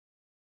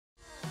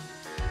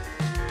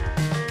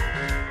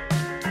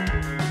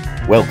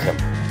Welcome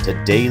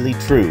to Daily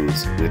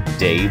Truths with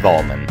Dave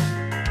Allman.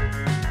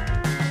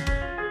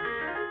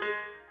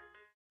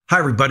 Hi,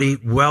 everybody.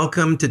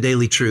 Welcome to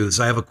Daily Truths.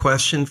 I have a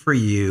question for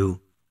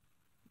you.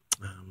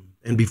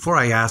 And before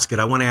I ask it,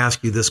 I want to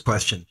ask you this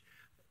question.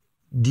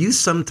 Do you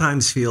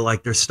sometimes feel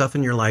like there's stuff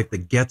in your life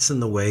that gets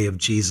in the way of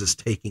Jesus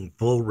taking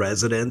full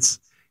residence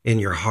in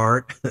your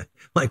heart?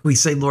 Like we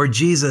say, Lord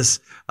Jesus,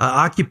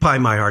 occupy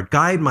my heart,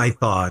 guide my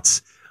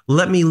thoughts,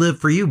 let me live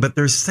for you. But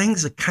there's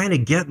things that kind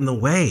of get in the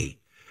way.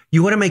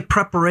 You want to make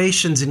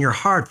preparations in your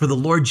heart for the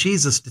Lord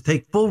Jesus to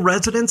take full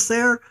residence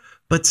there,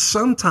 but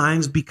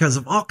sometimes because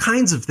of all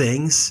kinds of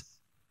things,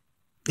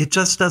 it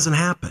just doesn't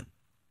happen.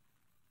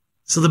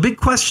 So the big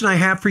question I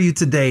have for you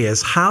today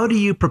is, how do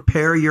you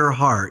prepare your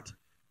heart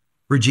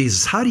for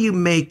Jesus? How do you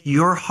make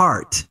your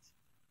heart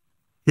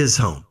his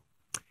home?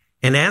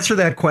 And to answer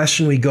that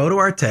question, we go to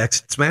our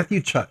text. It's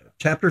Matthew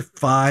chapter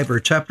 5 or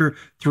chapter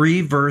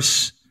 3,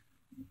 verse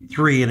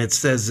 3, and it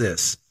says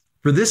this.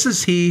 For this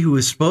is he who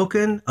is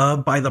spoken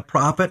of by the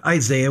prophet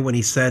Isaiah when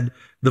he said,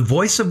 the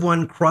voice of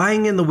one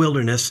crying in the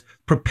wilderness,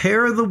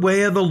 prepare the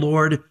way of the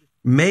Lord,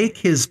 make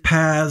his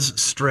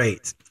paths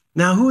straight.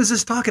 Now, who is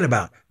this talking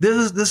about?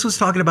 This was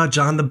talking about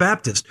John the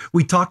Baptist.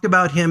 We talked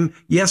about him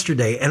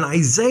yesterday, and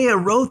Isaiah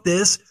wrote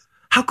this.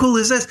 How cool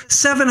is this?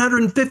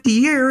 750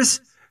 years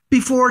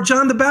before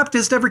John the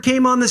Baptist ever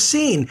came on the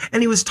scene.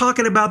 And he was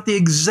talking about the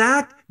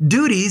exact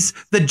duties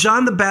that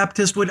John the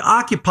Baptist would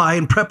occupy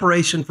in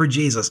preparation for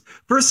Jesus.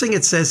 First thing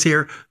it says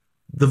here,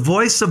 the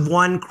voice of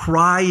one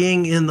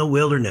crying in the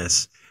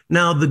wilderness.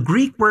 Now, the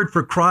Greek word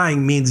for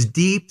crying means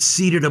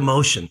deep-seated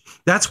emotion.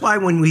 That's why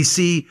when we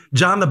see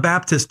John the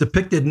Baptist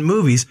depicted in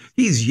movies,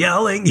 he's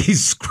yelling,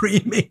 he's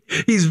screaming,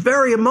 he's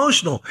very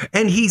emotional.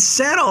 And he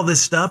said all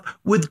this stuff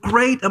with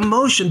great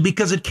emotion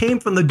because it came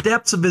from the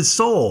depths of his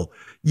soul.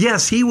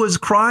 Yes, he was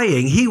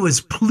crying. He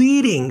was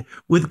pleading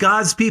with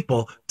God's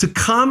people to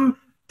come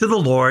to the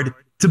Lord,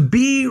 to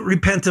be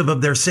repentant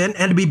of their sin,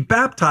 and to be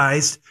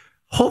baptized,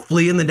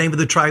 hopefully in the name of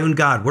the triune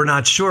God. We're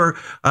not sure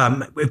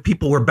if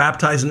people were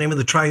baptized in the name of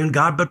the triune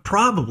God, but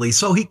probably.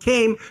 So he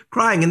came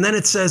crying. And then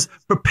it says,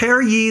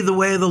 prepare ye the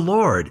way of the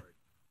Lord.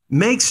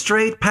 Make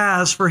straight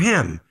paths for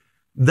him.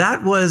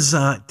 That was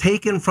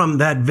taken from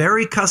that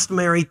very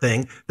customary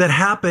thing that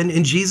happened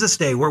in Jesus'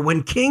 day, where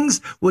when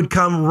kings would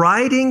come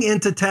riding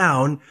into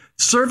town,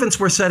 servants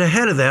were set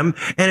ahead of them.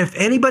 And if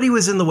anybody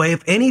was in the way,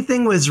 if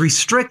anything was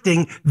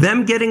restricting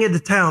them getting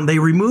into town, they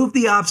removed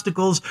the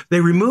obstacles,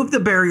 they removed the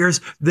barriers,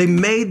 they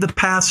made the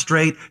path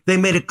straight, they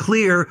made it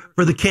clear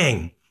for the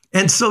king.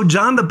 And so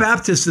John the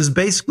Baptist is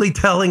basically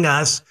telling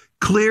us,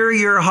 clear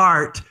your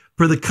heart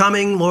for the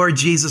coming Lord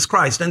Jesus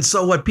Christ. And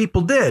so what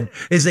people did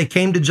is they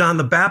came to John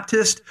the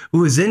Baptist, who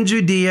was in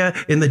Judea,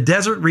 in the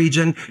desert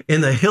region,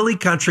 in the hilly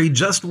country,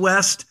 just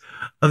west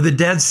of the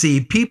Dead Sea.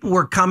 People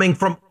were coming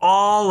from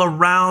all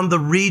around the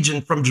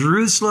region, from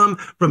Jerusalem,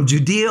 from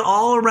Judea,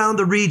 all around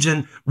the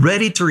region,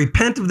 ready to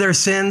repent of their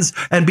sins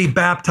and be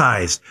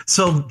baptized.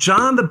 So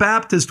John the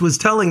Baptist was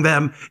telling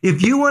them,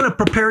 if you want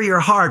to prepare your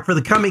heart for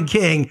the coming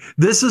king,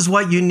 this is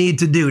what you need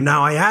to do.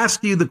 Now, I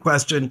asked you the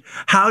question,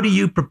 how do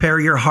you prepare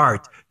your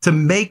heart to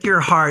make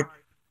your heart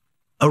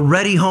a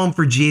ready home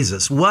for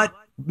Jesus? What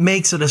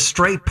makes it a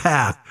straight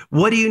path?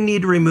 What do you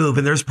need to remove?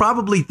 And there's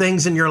probably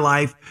things in your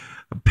life,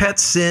 pet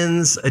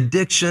sins,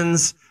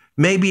 addictions,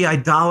 maybe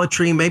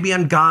idolatry, maybe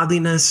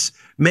ungodliness,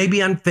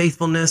 maybe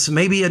unfaithfulness,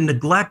 maybe a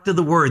neglect of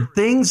the word,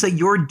 things that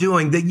you're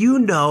doing that you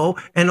know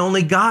and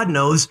only God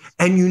knows,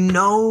 and you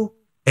know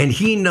and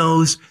he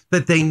knows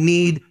that they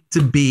need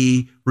to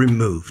be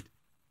removed.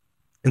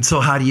 And so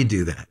how do you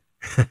do that?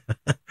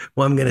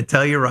 Well, I'm going to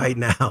tell you right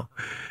now,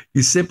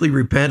 you simply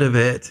repent of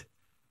it.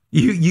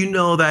 You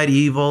know that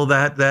evil,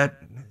 that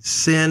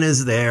sin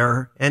is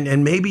there,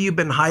 and maybe you've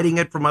been hiding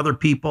it from other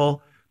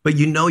people, but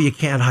you know you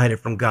can't hide it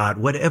from God.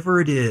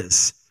 Whatever it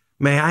is,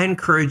 may I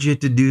encourage you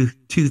to do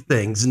two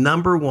things.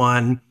 Number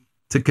one,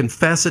 to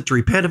confess it, to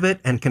repent of it,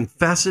 and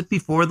confess it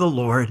before the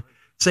Lord.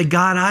 Say,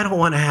 God, I don't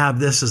want to have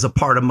this as a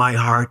part of my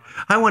heart.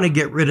 I want to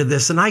get rid of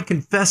this, and I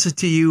confess it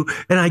to you,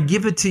 and I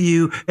give it to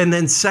you. And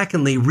then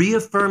secondly,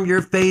 reaffirm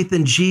your faith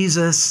in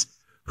Jesus,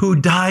 who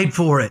died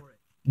for it.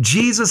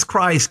 Jesus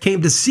Christ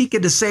came to seek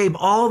and to save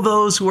all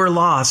those who are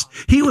lost.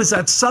 He was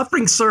that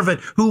suffering servant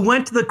who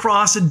went to the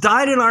cross and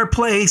died in our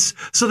place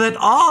so that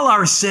all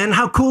our sin,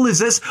 how cool is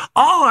this?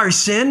 All our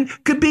sin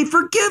could be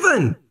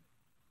forgiven.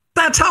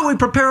 That's how we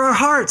prepare our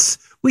hearts.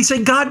 We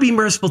say, God, be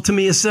merciful to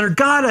me, a sinner.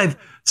 God, I've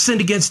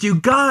sinned against you.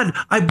 God,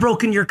 I've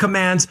broken your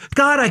commands.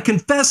 God, I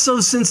confess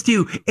those sins to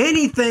you.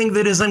 Anything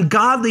that is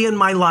ungodly in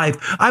my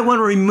life, I want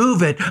to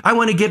remove it. I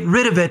want to get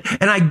rid of it.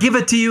 And I give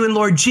it to you. And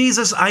Lord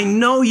Jesus, I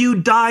know you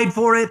died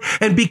for it.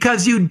 And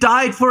because you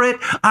died for it,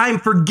 I'm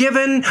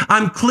forgiven.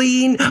 I'm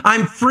clean.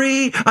 I'm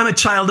free. I'm a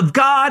child of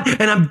God,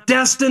 and I'm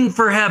destined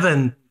for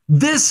heaven.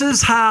 This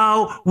is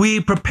how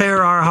we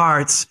prepare our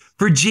hearts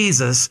for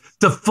Jesus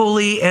to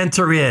fully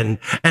enter in.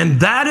 And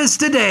that is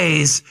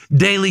today's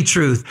Daily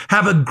Truth.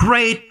 Have a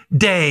great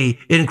day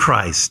in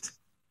Christ.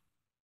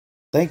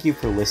 Thank you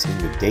for listening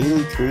to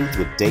Daily Truths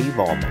with Dave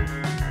Allman.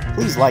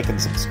 Please like and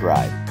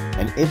subscribe,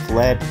 and if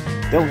led,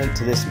 donate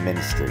to this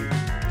ministry.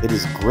 It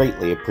is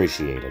greatly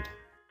appreciated.